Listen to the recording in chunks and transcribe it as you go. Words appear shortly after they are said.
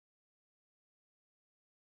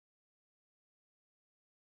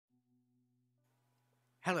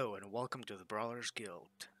Hello and welcome to the Brawlers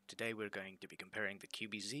Guild. Today we're going to be comparing the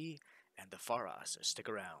QBZ and the FARA, so stick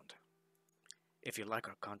around. If you like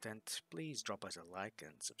our content, please drop us a like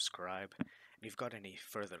and subscribe. And if you've got any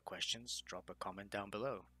further questions, drop a comment down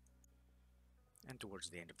below. And towards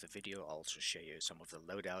the end of the video, I'll also show you some of the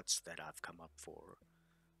loadouts that I've come up for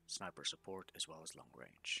sniper support as well as long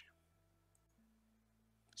range.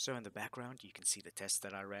 So in the background you can see the test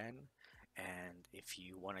that I ran, and if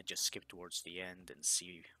you want to just skip towards the end and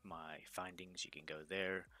see my findings, you can go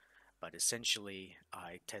there. But essentially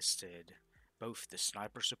I tested both the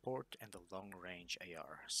sniper support and the long range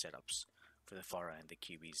AR setups for the FARA and the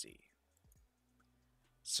QBZ.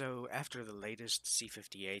 So after the latest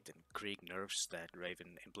C58 and Krig nerfs that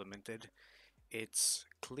Raven implemented, it's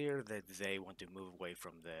clear that they want to move away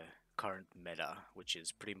from the current meta, which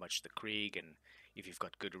is pretty much the Krig, and if you've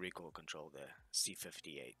got good recoil control, the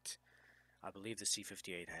C58. I believe the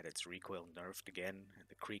C58 had its recoil nerfed again, and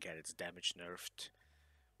the Krig had its damage nerfed,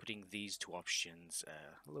 putting these two options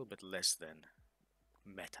a little bit less than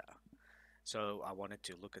meta. So I wanted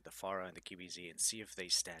to look at the FARA and the QBZ and see if they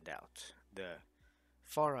stand out. The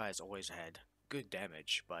FARA has always had good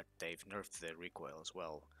damage, but they've nerfed the recoil as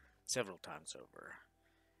well several times over.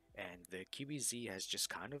 And the QBZ has just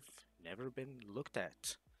kind of never been looked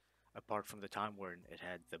at, apart from the time when it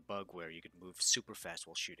had the bug where you could move super fast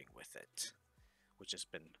while shooting with it, which has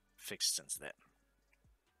been fixed since then.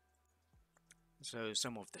 So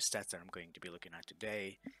some of the stats that I'm going to be looking at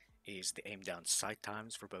today is the aim down sight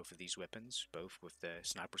times for both of these weapons, both with the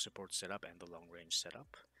sniper support setup and the long range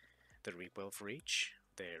setup, the recoil for each,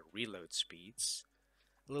 their reload speeds,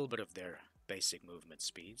 a little bit of their basic movement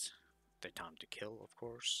speeds, their time to kill of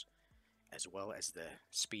course, as well as the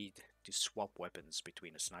speed to swap weapons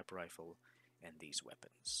between a sniper rifle and these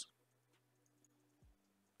weapons.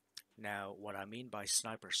 Now, what I mean by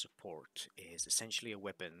sniper support is essentially a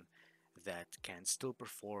weapon that can still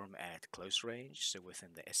perform at close range, so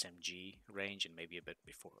within the SMG range and maybe a bit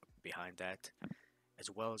behind that, as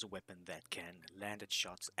well as a weapon that can land its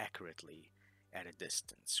shots accurately at a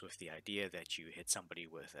distance, with the idea that you hit somebody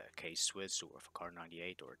with a K-Swiss or a Kar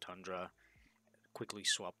 98 or a Tundra, quickly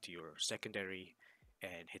swap to your secondary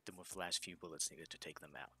and hit them with the last few bullets needed to take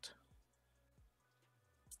them out.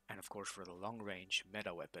 And of course, for the long range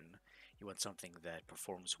meta weapon, you want something that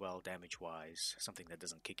performs well damage wise, something that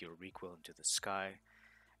doesn't kick your recoil into the sky,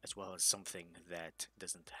 as well as something that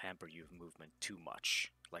doesn't hamper your movement too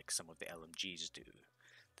much, like some of the LMGs do.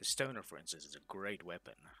 The Stoner, for instance, is a great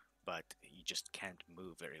weapon, but you just can't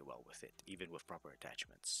move very well with it, even with proper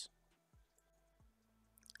attachments.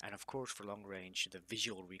 And of course, for long range, the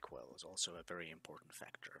visual recoil is also a very important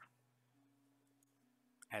factor.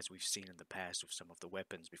 As we've seen in the past with some of the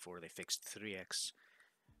weapons before they fixed 3x,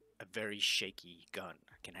 a very shaky gun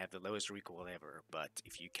can have the lowest recoil ever, but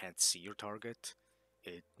if you can't see your target,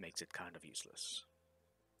 it makes it kind of useless.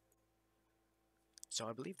 So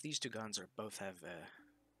I believe these two guns both have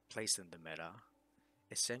a place in the meta.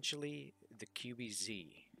 Essentially, the QBZ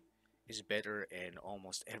is better in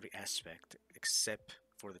almost every aspect except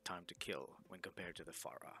for the time to kill when compared to the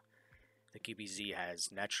FARA. The QBZ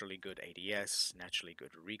has naturally good ADS, naturally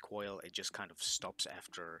good recoil. It just kind of stops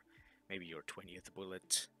after maybe your 20th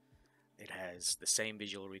bullet. It has the same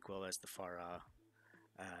visual recoil as the FARA.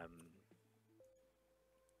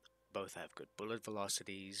 Both have good bullet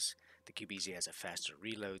velocities. The QBZ has a faster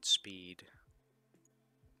reload speed.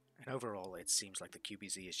 And overall, it seems like the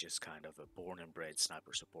QBZ is just kind of a born and bred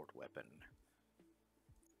sniper support weapon.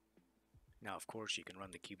 Now, of course, you can run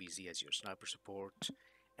the QBZ as your sniper support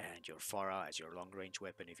and your FARA as your long range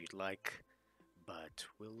weapon if you'd like, but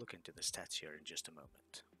we'll look into the stats here in just a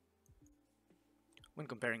moment. When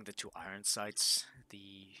comparing the two iron sights,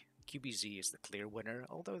 the QBZ is the clear winner,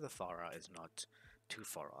 although the FARA is not too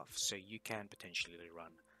far off, so you can potentially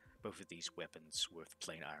run both of these weapons with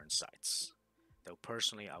plain iron sights. Though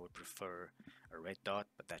personally I would prefer a red dot,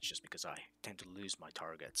 but that's just because I tend to lose my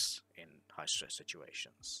targets in high stress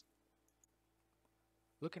situations.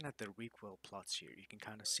 Looking at the recoil plots here, you can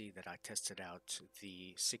kind of see that I tested out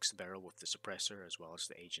the 6th barrel with the suppressor as well as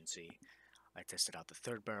the agency. I tested out the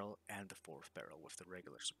 3rd barrel and the 4th barrel with the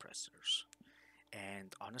regular suppressors.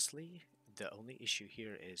 And honestly, the only issue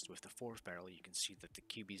here is with the 4th barrel, you can see that the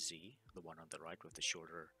QBZ, the one on the right with the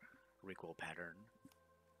shorter recoil pattern,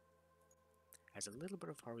 has a little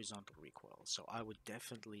bit of horizontal recoil. So I would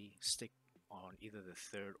definitely stick on either the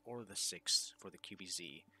 3rd or the 6th for the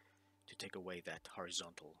QBZ to take away that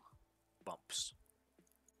horizontal bumps.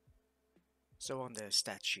 So on the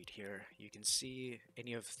stat sheet here, you can see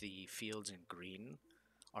any of the fields in green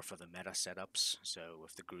are for the meta setups, so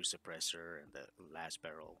with the Gru suppressor and the last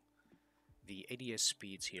barrel The ADS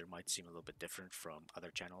speeds here might seem a little bit different from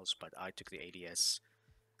other channels, but I took the ADS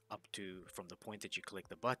up to from the point that you click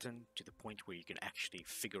the button to the point where you can actually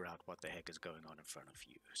figure out what the heck is going on in front of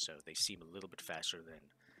you. So they seem a little bit faster than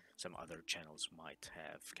some other channels might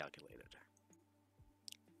have calculated.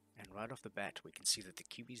 And right off the bat, we can see that the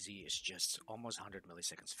QBZ is just almost 100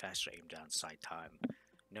 milliseconds faster aim down sight time,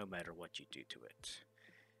 no matter what you do to it.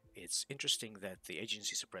 It's interesting that the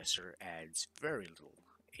agency suppressor adds very little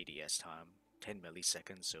ADS time, 10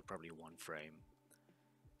 milliseconds, so probably one frame.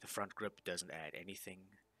 The front grip doesn't add anything.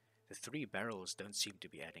 The three barrels don't seem to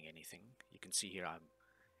be adding anything. You can see here I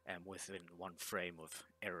am within one frame of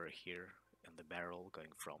error here in the barrel, going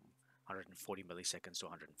from 140 milliseconds to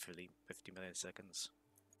 150 milliseconds.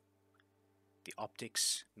 The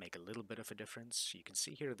optics make a little bit of a difference. You can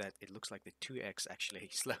see here that it looks like the 2x actually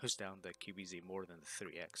slows down the QBZ more than the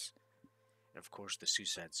 3x. And of course the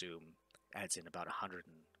SUSAT zoom adds in about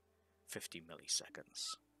 150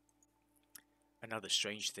 milliseconds. Another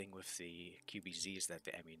strange thing with the QBZ is that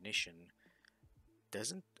the ammunition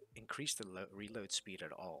doesn't increase the reload speed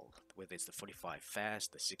at all. Whether it's the 45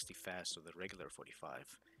 fast, the 60 fast, or the regular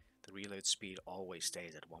 45, the reload speed always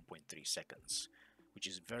stays at 1.3 seconds, which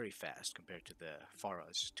is very fast compared to the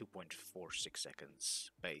FARA's 2.46 seconds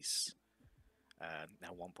base,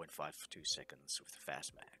 now 1.52 seconds with the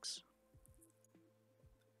fast mags.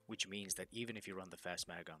 Which means that even if you run the fast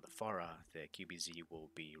mag on the FARA, the QBZ will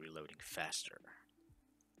be reloading faster.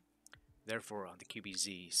 Therefore, on the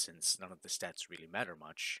QBZ, since none of the stats really matter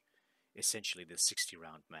much, essentially the 60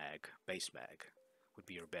 round mag, base mag, would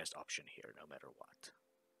be your best option here no matter what.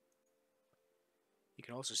 You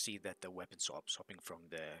can also see that the weapon swaps, swapping from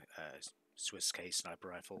the Swiss K sniper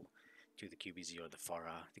rifle to the QBZ or the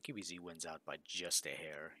FARA, the QBZ wins out by just a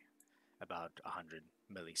hair, about 100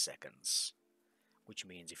 milliseconds. Which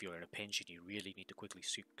means if you're in a pinch and you really need to quickly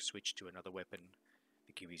switch to another weapon,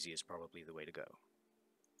 the QBZ is probably the way to go.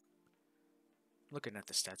 Looking at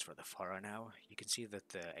the stats for the FARA now, you can see that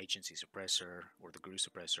the agency suppressor or the GRU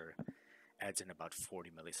suppressor adds in about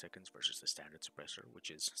 40 milliseconds versus the standard suppressor,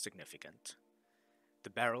 which is significant. The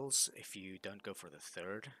barrels, if you don't go for the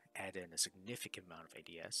third, add in a significant amount of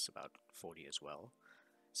ADS, about 40 as well.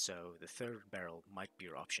 So the third barrel might be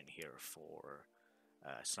your option here for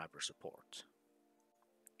sniper support.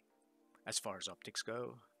 As far as optics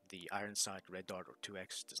go, the iron sight red dot or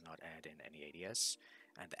 2x does not add in any ADS,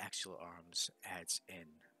 and the axial arms adds in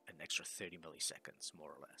an extra 30 milliseconds, more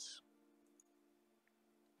or less.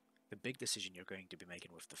 The big decision you're going to be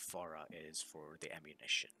making with the FARA is for the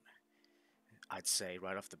ammunition. I'd say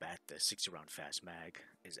right off the bat the 60 round fast mag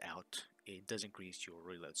is out. It does increase your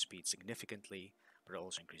reload speed significantly, but it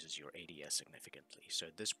also increases your ADS significantly. So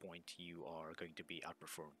at this point you are going to be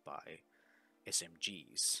outperformed by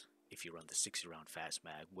SMGs if you run the 60 round fast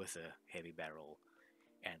mag with a heavy barrel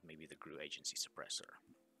and maybe the GRU agency suppressor.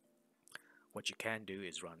 What you can do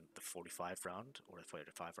is run the 45 round or the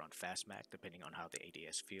 45 round fast mag depending on how the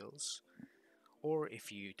ADS feels. Or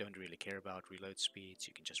if you don't really care about reload speeds,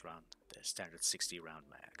 you can just run the standard 60 round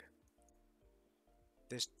mag.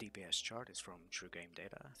 This DPS chart is from True Game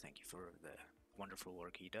Data. Thank you for the wonderful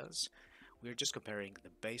work he does. We're just comparing the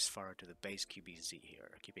base FARA to the base QBZ here,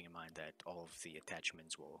 keeping in mind that all of the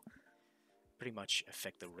attachments will pretty much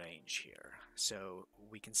affect the range here. So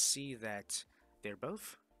we can see that they're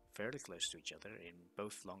both fairly close to each other in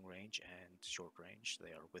both long range and short range. They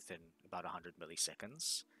are within about 100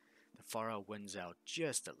 milliseconds. The FARA wins out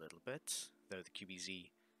just a little bit, though the QBZ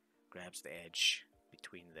grabs the edge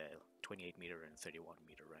between the 28 meter and 31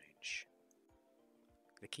 meter range.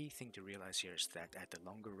 The key thing to realize here is that at the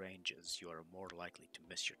longer ranges you are more likely to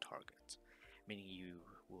miss your target, meaning you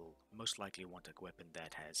will most likely want a weapon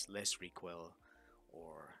that has less recoil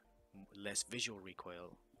or less visual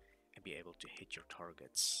recoil and be able to hit your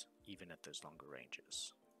targets even at those longer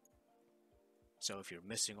ranges. So if you're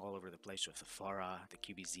missing all over the place with the FARA, the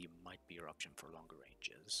QBZ might be your option for longer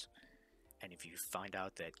ranges. And if you find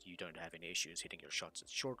out that you don't have any issues hitting your shots at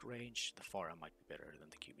short range, the FARA might be better than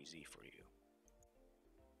the QBZ for you.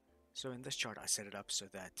 So in this chart I set it up so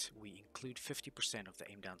that we include 50% of the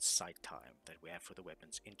aim down sight time that we have for the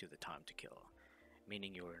weapons into the time to kill.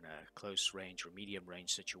 Meaning you're in a close range or medium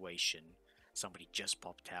range situation, somebody just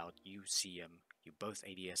popped out, you see him, you both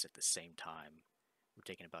ADS at the same time, we're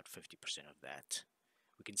taking about 50% of that.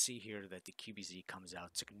 We can see here that the QBZ comes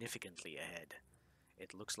out significantly ahead.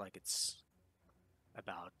 It looks like it's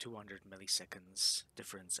about 200 milliseconds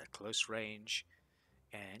difference at close range,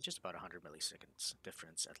 and just about 100 milliseconds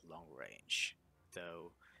difference at long range.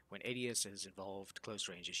 Though when ADS is involved, close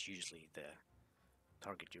range is usually the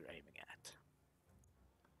target you're aiming at.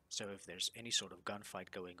 So if there's any sort of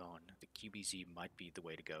gunfight going on, the QBZ might be the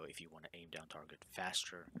way to go if you want to aim down target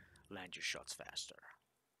faster, land your shots faster.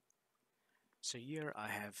 So here I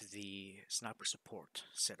have the sniper support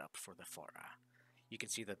set up for the FARA. You can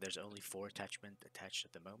see that there's only 4 attachments attached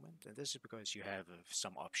at the moment, and this is because you have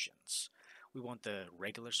some options. We want the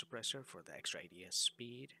regular suppressor for the extra ADS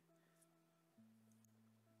speed,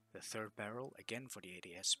 the third barrel again for the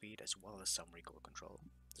ADS speed as well as some recoil control,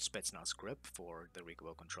 the Spetsnaz grip for the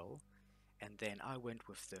recoil control, and then I went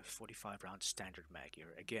with the 45 round standard mag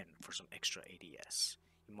here again for some extra ADS.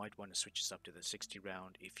 You might want to switch this up to the 60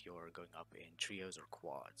 round if you're going up in trios or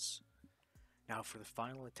quads. Now for the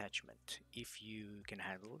final attachment, if you can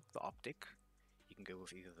handle the optic, you can go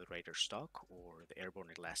with either the Raider stock or the airborne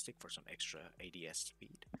elastic for some extra ADS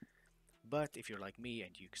speed. But if you're like me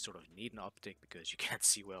and you sort of need an optic because you can't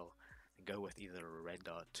see well, then go with either a red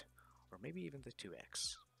dot or maybe even the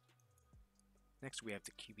 2X. Next we have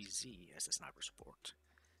the QBZ as the sniper support.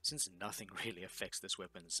 Since nothing really affects this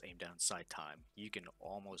weapon's aim down sight time, you can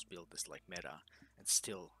almost build this like meta and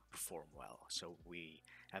still perform well. So we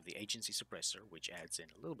have the agency suppressor, which adds in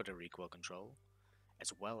a little bit of recoil control,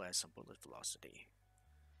 as well as some bullet velocity.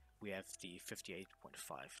 We have the 58.5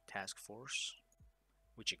 task force,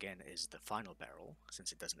 which again is the final barrel,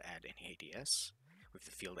 since it doesn't add any ADS, with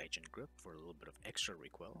the field agent grip for a little bit of extra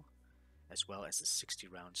recoil, as well as the 60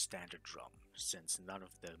 round standard drum. Since none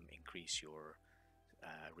of them increase your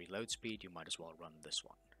reload speed, you might as well run this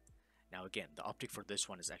one. Now again, the optic for this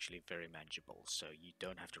one is actually very manageable, so you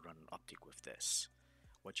don't have to run an optic with this.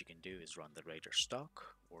 What you can do is run the Raider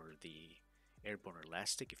stock or the airborne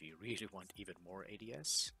elastic if you really want even more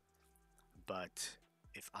ADS. But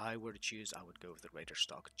if I were to choose, I would go with the Raider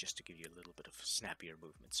stock just to give you a little bit of snappier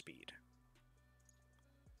movement speed.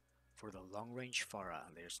 For the long range FARA,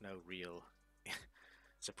 there's no real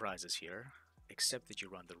surprises here, except that you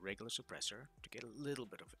run the regular suppressor to get a little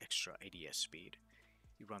bit of extra ADS speed.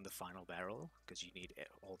 You run the final barrel because you need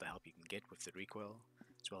all the help you can get with the recoil,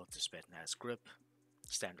 as well as the Spetsnaz grip,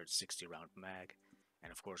 standard 60 round mag,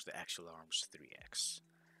 and of course the axial arms 3X.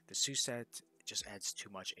 The SUSAT just adds too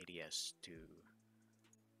much ADS to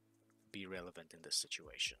be relevant in this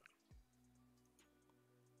situation.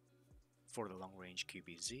 For the long range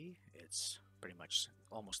QBZ, it's pretty much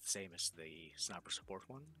almost the same as the sniper support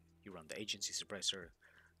one. You run the agency suppressor,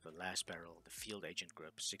 the last barrel, the field agent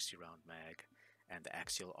grip, 60 round mag, and the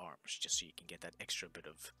axial arms, just so you can get that extra bit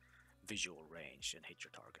of visual range and hit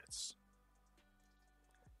your targets.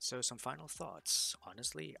 So some final thoughts.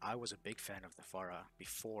 Honestly, I was a big fan of the FARA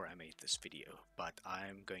before I made this video, but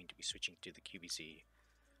I'm going to be switching to the QBZ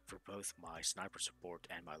for both my sniper support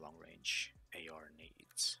and my long range AR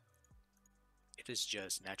needs. It is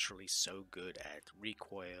just naturally so good at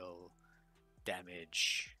recoil,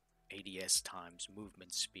 damage, ADS times,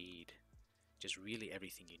 movement speed, just really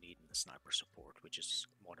everything you need in the sniper support, which is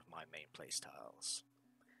one of my main playstyles.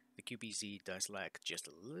 The QBZ does lack just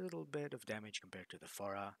a little bit of damage compared to the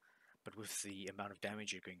FARA, but with the amount of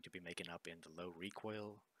damage you're going to be making up in the low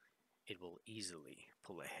recoil, it will easily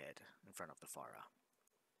pull ahead in front of the FARA.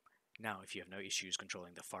 Now, if you have no issues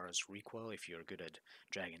controlling the FARA's recoil, if you're good at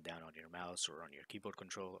dragging down on your mouse or on your keyboard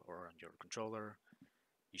control or on your controller,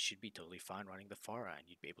 you should be totally fine running the FARA and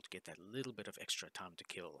you'd be able to get that little bit of extra time to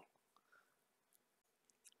kill.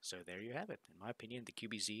 So there you have it. In my opinion, the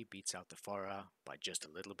QBZ beats out the FARA by just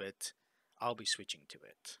a little bit. I'll be switching to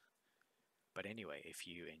it. But anyway, if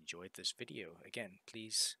you enjoyed this video, again,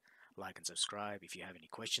 please like and subscribe. If you have any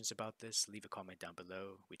questions about this, leave a comment down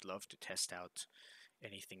below. We'd love to test out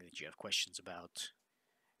anything that you have questions about.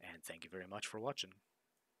 And thank you very much for watching.